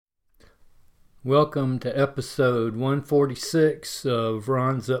Welcome to episode 146 of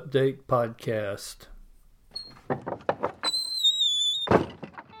Ron's Update Podcast.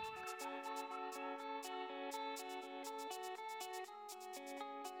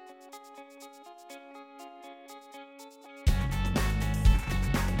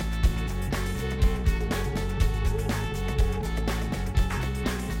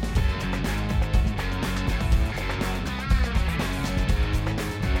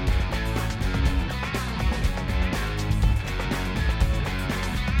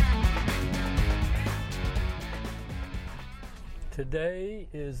 Today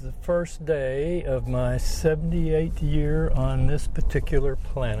is the first day of my 78th year on this particular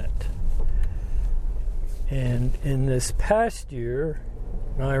planet. And in this past year,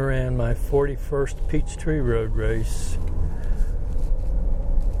 I ran my 41st Peachtree Road Race.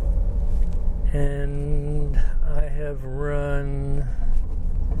 And I have run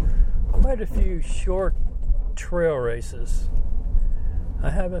quite a few short trail races. I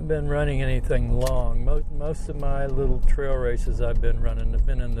haven't been running anything long. Most of my little trail races I've been running have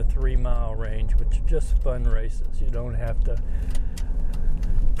been in the 3-mile range, which are just fun races. You don't have to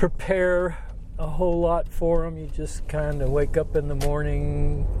prepare a whole lot for them. You just kind of wake up in the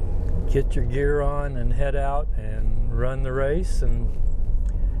morning, get your gear on, and head out and run the race, and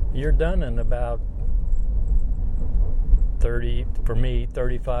you're done in about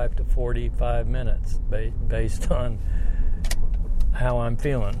 35 to 45 minutes based on how I'm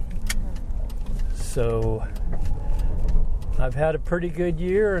feeling. So I've had a pretty good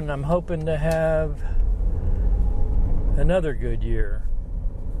year, and I'm hoping to have another good year.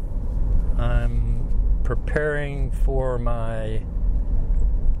 I'm preparing for my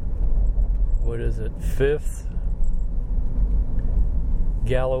 5th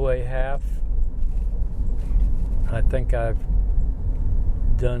Galloway half. I think I've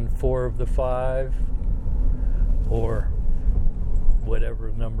done 4 of the 5, or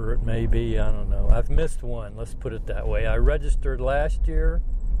whatever number it may be, I don't know. I've missed one, let's put it that way. I registered last year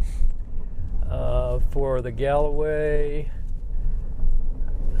for the Galloway.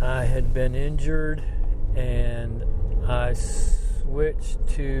 I had been injured, and I switched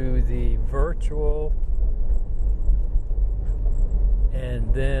to the virtual,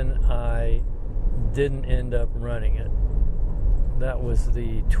 and then I didn't end up running it. That was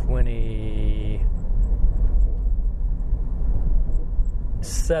the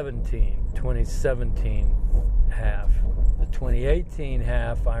 2017 half. The 2018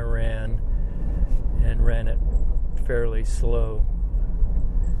 half I ran it fairly slow,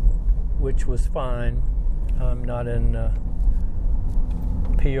 which was fine. I'm not in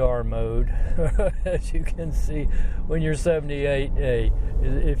PR mode. As you can see, when you're 78,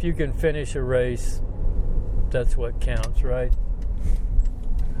 if you can finish a race, that's what counts, right?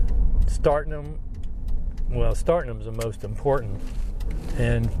 Starting them is the most important,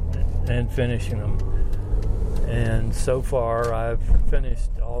 and finishing them. And so far, I've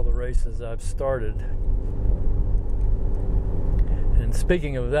finished all the races I've started. And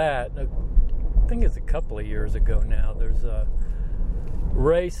speaking of that, I think it's a couple of years ago now, there's a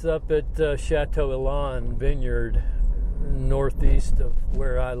race up at Chateau Elan Vineyard, northeast of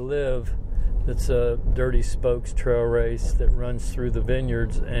where I live. It's a Dirty Spokes trail race that runs through the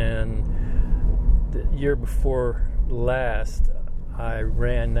vineyards, and the year before last, I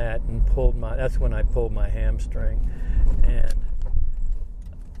ran that and that's when I pulled my hamstring, and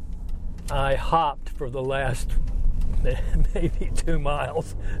I hopped for the last maybe 2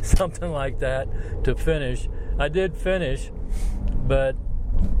 miles, something like that, to finish. I did finish, but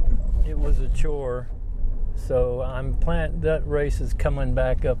it was a chore. So that race is coming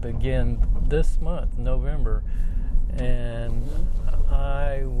back up again this month, November, and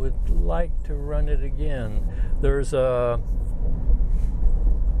I would like to run it again. There's a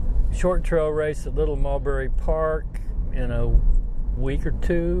short trail race at Little Mulberry Park in a week or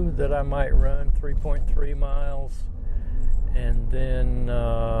 2 that I might run 3.3 miles, and then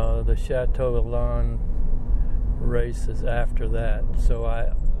the Chateau Elan race is after that. So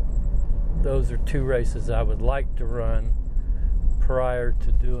those are 2 races I would like to run prior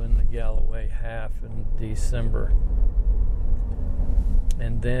to doing the Galloway half in December.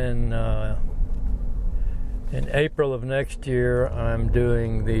 And then in April of next year, I'm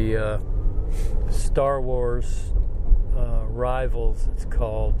doing the Star Wars Rivals, it's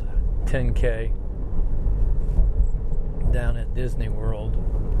called, 10K, down at Disney World.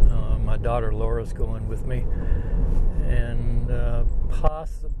 My daughter Laura's going with me, and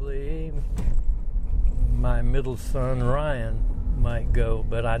possibly my middle son Ryan might go,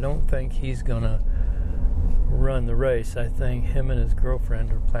 but I don't think he's going to run the race. I think him and his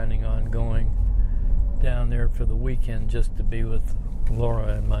girlfriend are planning on going. down there for the weekend just to be with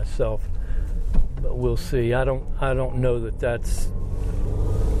Laura and myself. But we'll see. I don't know that that's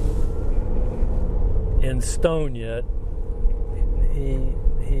in stone yet.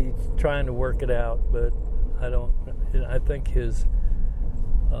 He's trying to work it out, but I think his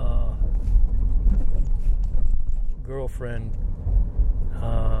girlfriend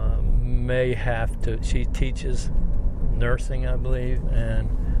may have to. She teaches nursing, I believe, and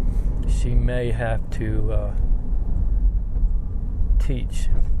she may have to teach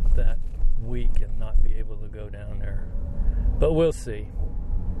that week and not be able to go down there. But we'll see.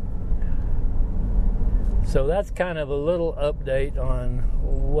 So that's kind of a little update on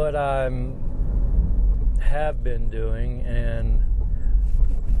what I have been doing and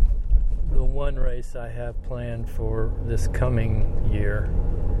the one race I have planned for this coming year.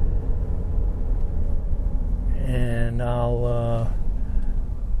 And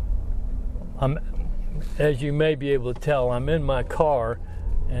as you may be able to tell, I'm in my car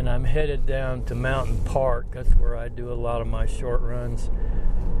and I'm headed down to Mountain Park. That's where I do a lot of my short runs.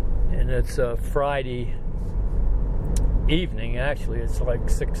 And it's a Friday evening, actually. It's like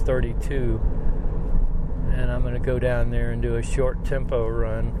 6:32. And I'm going to go down there and do a short tempo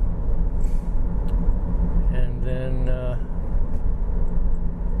run. And then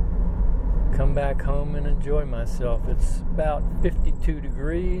come back home and enjoy myself. It's about 52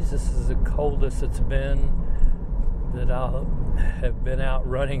 degrees. This is the coldest it's been that I have been out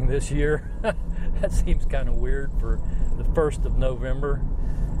running this year. That seems kind of weird for the 1st of November,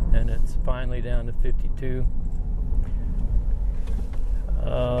 and it's finally down to 52.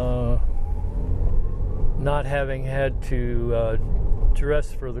 Not having had to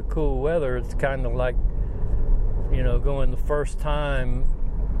dress for the cool weather, it's kind of like, going the first time.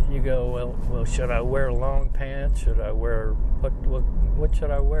 You go, well, should I wear long pants? Should I wear what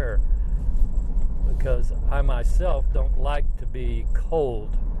should I wear? Because I myself don't like to be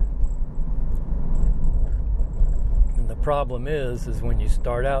cold. And the problem is when you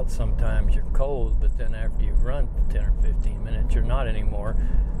start out, sometimes you're cold, but then after you've run for 10 or 15 minutes, you're not anymore.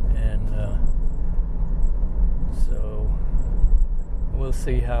 And so we'll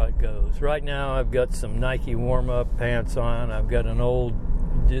see how it goes. Right now, I've got some Nike warm-up pants on. I've got an old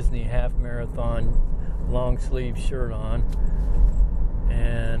Disney half marathon long sleeve shirt on,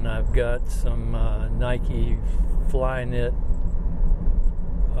 and I've got some Nike Flyknit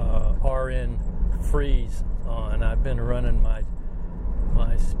RN Freeze on. I've been running my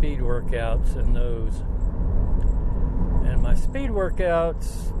speed workouts in those, and my speed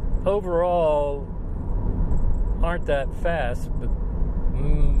workouts overall aren't that fast, but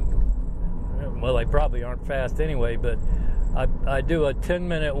well, they probably aren't fast anyway, but I do a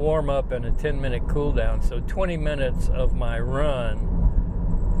 10-minute warm-up and a 10-minute cool-down. So 20 minutes of my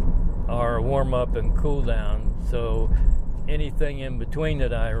run are warm-up and cool-down. So anything in between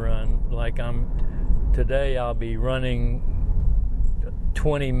that I run, like today I'll be running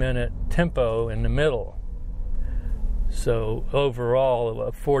 20-minute tempo in the middle. So overall,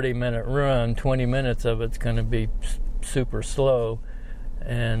 a 40-minute run, 20 minutes of it's going to be super slow.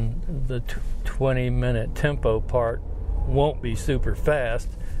 And the 20-minute tempo part won't be super fast,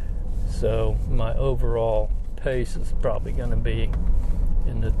 so my overall pace is probably going to be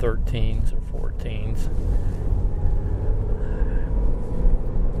in the 13s or 14s.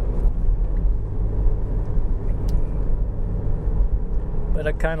 But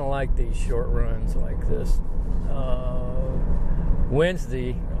I kind of like these short runs like this.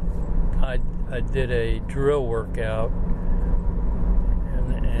 Wednesday, I did a drill workout,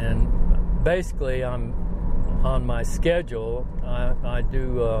 and basically I'm on my schedule. I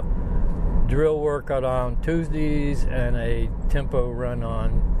do a drill workout on Tuesdays and a tempo run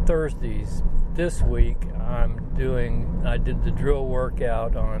on Thursdays. This week I did the drill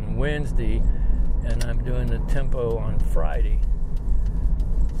workout on Wednesday, and I'm doing the tempo on Friday.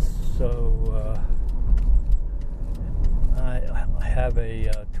 So I have a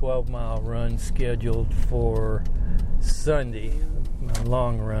 12-mile run scheduled for Sunday, a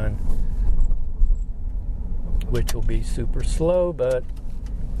long run, which will be super slow, but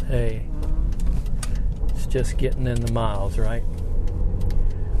hey, it's just getting in the miles, right?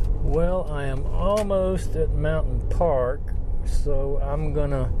 Well, I am almost at Mountain Park, so I'm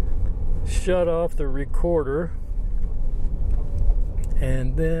gonna shut off the recorder,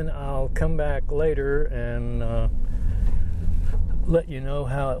 and then I'll come back later and let you know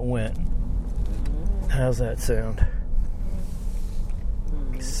how it went. How's that sound?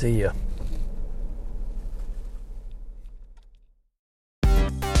 See ya.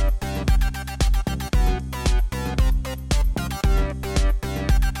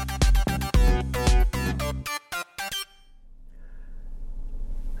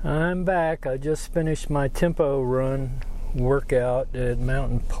 I'm back. I just finished my tempo run workout at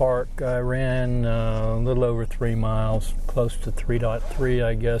Mountain Park. I ran a little over 3 miles, close to 3.3,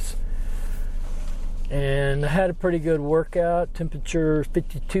 I guess. And I had a pretty good workout. Temperature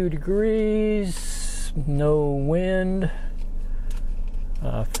 52 degrees, no wind.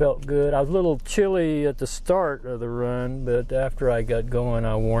 Felt good. I was a little chilly at the start of the run, but after I got going,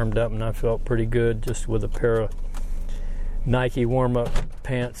 I warmed up and I felt pretty good just with a pair of Nike warm-up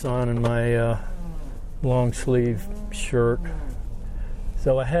pants on and my long sleeve shirt.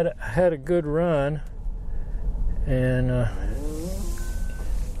 So I had a good run, and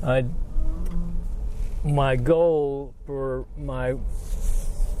my goal for my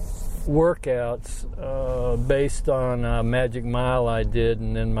workouts based on a Magic Mile I did,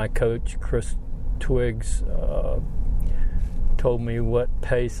 and then my coach Chris Twiggs told me what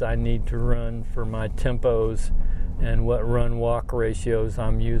pace I need to run for my tempos and what run-walk ratios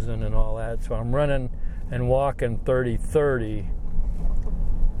I'm using and all that. So I'm running and walking 30-30,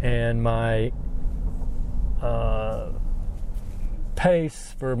 and my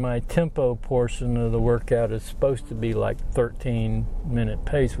pace for my tempo portion of the workout is supposed to be like 13-minute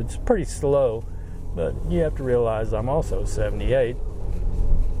pace, which is pretty slow, but you have to realize I'm also 78.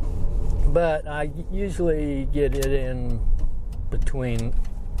 But I usually get it in between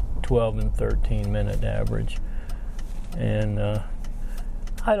 12 and 13-minute average. And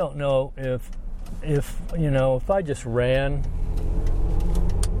I don't know if I just ran,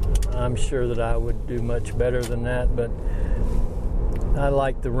 I'm sure that I would do much better than that, but I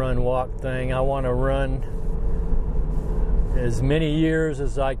like the run-walk thing. I want to run as many years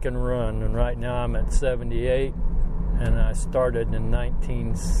as I can run, and right now I'm at 78, and I started in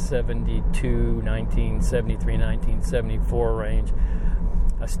 1972, 1973, 1974 range.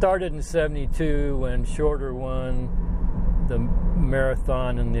 I started in 72 when Shorter won the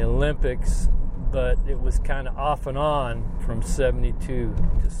marathon in the Olympics, but it was kind of off and on from 72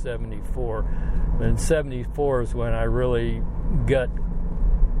 to 74. And 74 is when I really got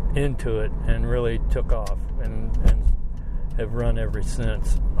into it and really took off, and have run ever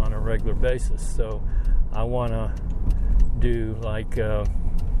since on a regular basis. So I want to do like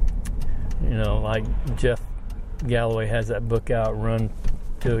Jeff Galloway has that book out, Run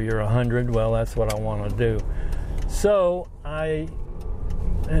Till You're 100. Well, that's what I want to do. So I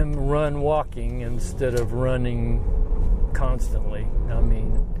am walking instead of running constantly. I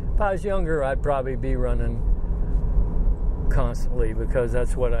mean, if I was younger, I'd probably be running constantly because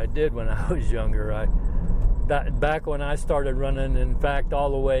that's what I did when I was younger. Back when I started running, in fact,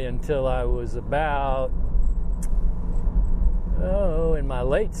 all the way until I was about, in my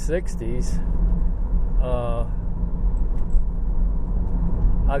late 60s,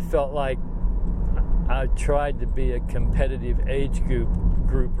 I felt like I tried to be a competitive age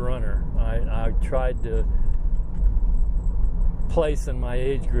group runner. I tried to place in my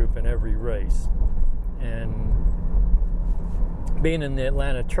age group in every race. And being in the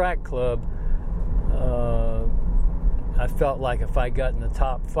Atlanta Track Club, I felt like if I got in the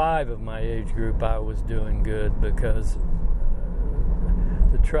top 5 of my age group, I was doing good, because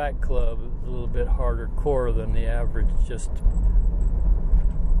the track club is a little bit harder core than the average just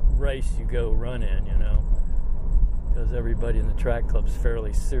race you go run in, because everybody in the track club's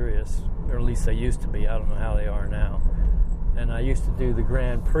fairly serious, or at least they used to be. I don't know how they are now. And I used to do the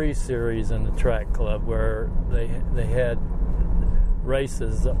Grand Prix series in the track club, where they had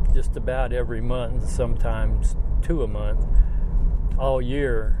races just about every month, sometimes 2 a month, all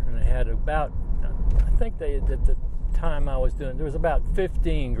year. And they had about, I think they, at the time I was doing, there was about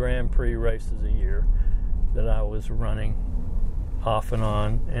 15 Grand Prix races a year that I was running off and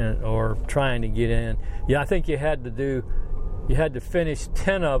on, or trying to get in. Yeah, I think you had to finish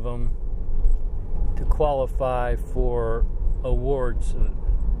 10 of them to qualify for awards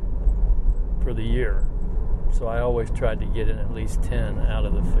for the year. So I always tried to get in at least 10 out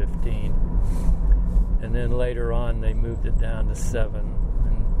of the 15. And then later on they moved it down to 7.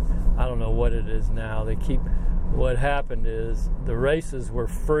 And I don't know what it is now. What happened is the races were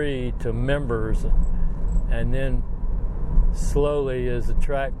free to members, and then slowly, as the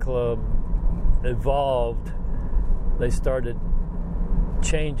track club evolved, they started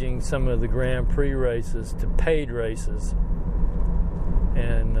changing some of the Grand Prix races to paid races,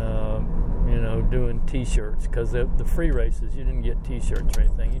 and doing T-shirts, because the free races you didn't get T-shirts or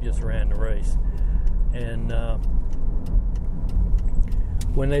anything, you just ran the race. And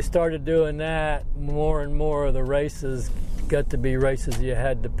when they started doing that, more and more of the races got to be races you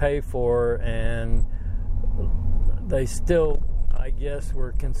had to pay for, and they still, I guess,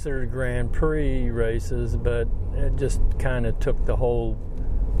 were considered Grand Prix races, but it just kind of took the whole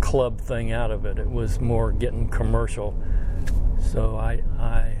club thing out of it. It was more getting commercial. So I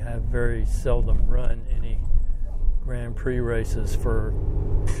have very seldom run any Grand Prix races for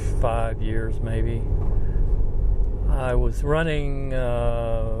 5 years maybe. I was running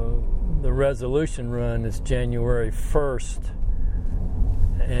the Resolution run is January 1st,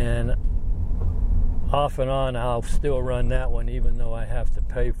 and off and on I'll still run that one even though I have to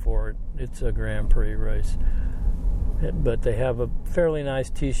pay for it. It's a Grand Prix race. But they have a fairly nice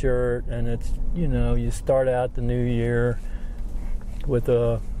t-shirt, and it's, you start out the new year with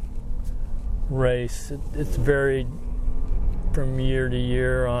a race. It's varied from year to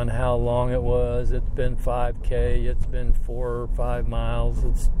year on how long it was. It's been 5K, it's been 4 or 5 miles.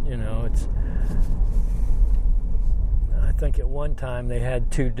 I think at one time they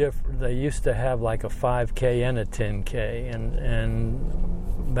had two different. They used to have like a 5K and a 10K,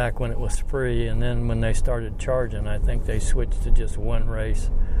 and back when it was free. And then when they started charging, I think they switched to just one race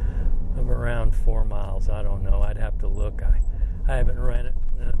of around 4 miles. I don't know. I'd have to look. I haven't ran it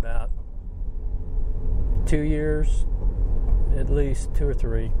in about 2 years, at least 2 or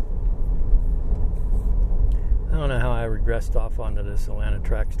 3. I don't know how I regressed off onto this Atlanta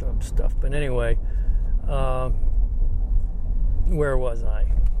track stuff, but anyway. Where was I?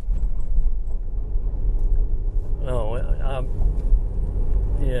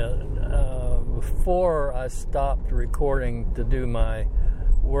 Before I stopped recording to do my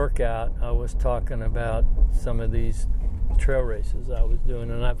workout, I was talking about some of these trail races I was doing,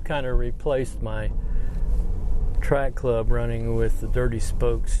 and I've kind of replaced my track club running with the Dirty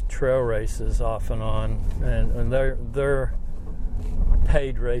Spokes trail races off and on, and they're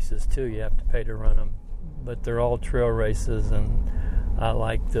paid races too. You have to pay to run them. But they're all trail races, and I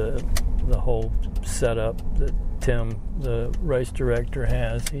like the whole setup that Tim, the race director,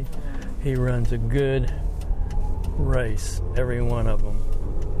 has. He runs a good race, every one of them.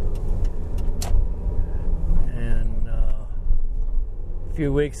 And a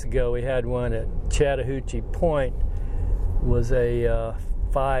few weeks ago, we had one at Chattahoochee Point. It was a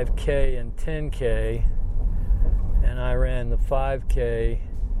 5K and 10K, and I ran the 5K.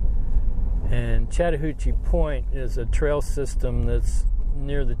 And Chattahoochee Point is a trail system that's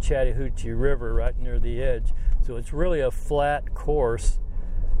near the Chattahoochee River, right near the edge. So it's really a flat course,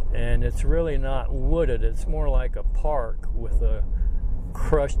 and it's really not wooded. It's more like a park with a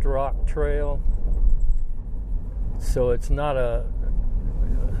crushed rock trail. So it's not a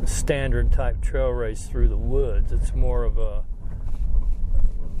standard type trail race through the woods. It's more of a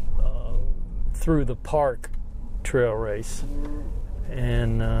through the park trail race.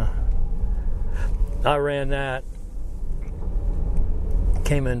 And I ran that,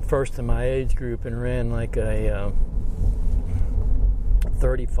 came in first in my age group, and ran like a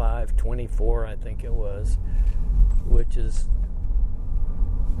 35:24, I think it was, which is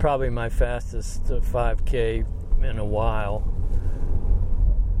probably my fastest 5K in a while.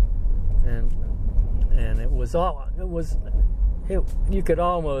 And you could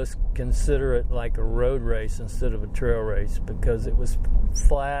almost consider it like a road race instead of a trail race, because it was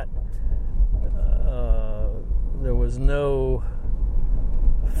flat. There was no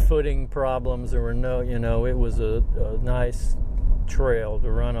footing problems. There were no, it was a nice trail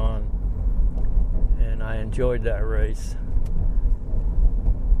to run on, and I enjoyed that race.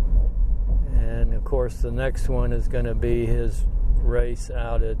 And of course, the next one is going to be his race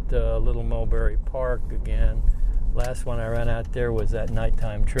out at Little Mulberry Park again. Last one I ran out there was that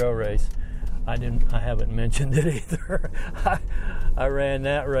nighttime trail race. I haven't mentioned it either. I ran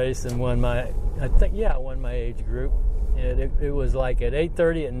that race and won my age group. It was like at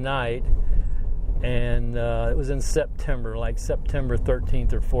 8:30 at night, and it was in September, like September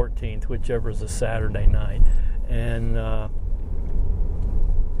 13th or 14th, whichever is a Saturday night. And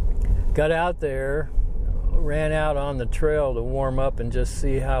got out there, ran out on the trail to warm up and just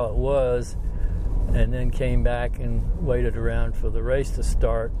see how it was, and then came back and waited around for the race to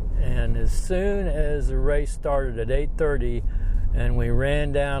start. And as soon as the race started at 8:30 and we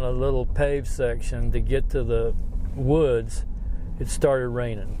ran down a little paved section to get to the woods, it started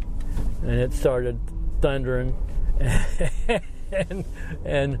raining. And it started thundering.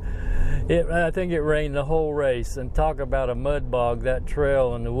 and I think it rained the whole race. And talk about a mud bog. That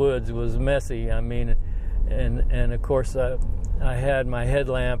trail in the woods was messy. I mean, and of course I had my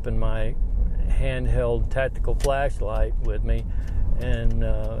headlamp and my handheld tactical flashlight with me. And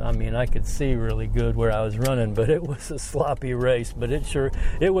I could see really good where I was running, but it was a sloppy race. But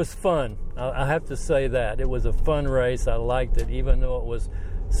it was fun. I have to say that. It was a fun race. I liked it, even though it was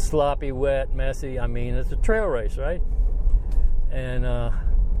sloppy, wet, messy. I mean, it's a trail race, right? And I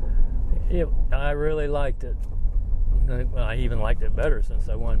really liked it. I even liked it better since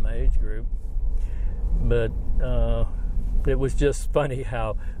I won my age group. But it was just funny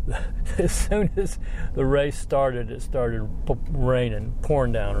how as soon as the race started, it started raining,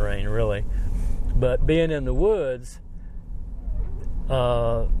 pouring down rain, really. But being in the woods,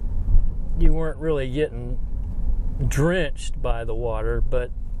 you weren't really getting drenched by the water,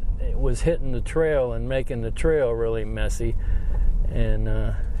 but it was hitting the trail and making the trail really messy, and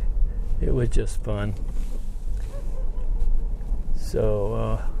it was just fun.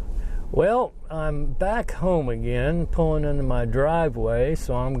 So, well, I'm back home again, pulling into my driveway,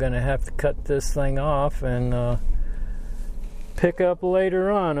 so I'm going to have to cut this thing off and pick up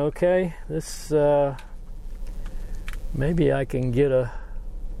later on, okay? This, maybe I can get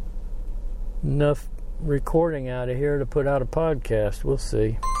enough recording out of here to put out a podcast. We'll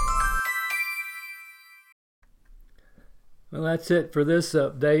see. Well, that's it for this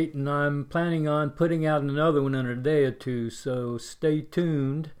update, and I'm planning on putting out another one in a day or two, so stay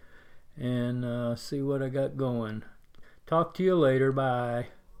tuned and see what I got going. Talk to you later. Bye.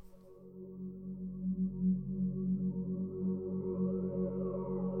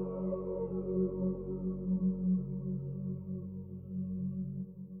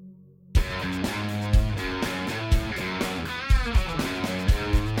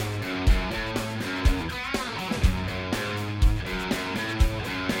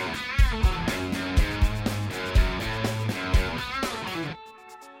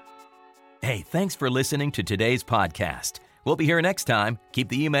 Hey, thanks for listening to today's podcast. We'll be here next time. Keep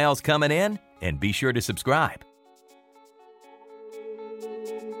the emails coming in and be sure to subscribe.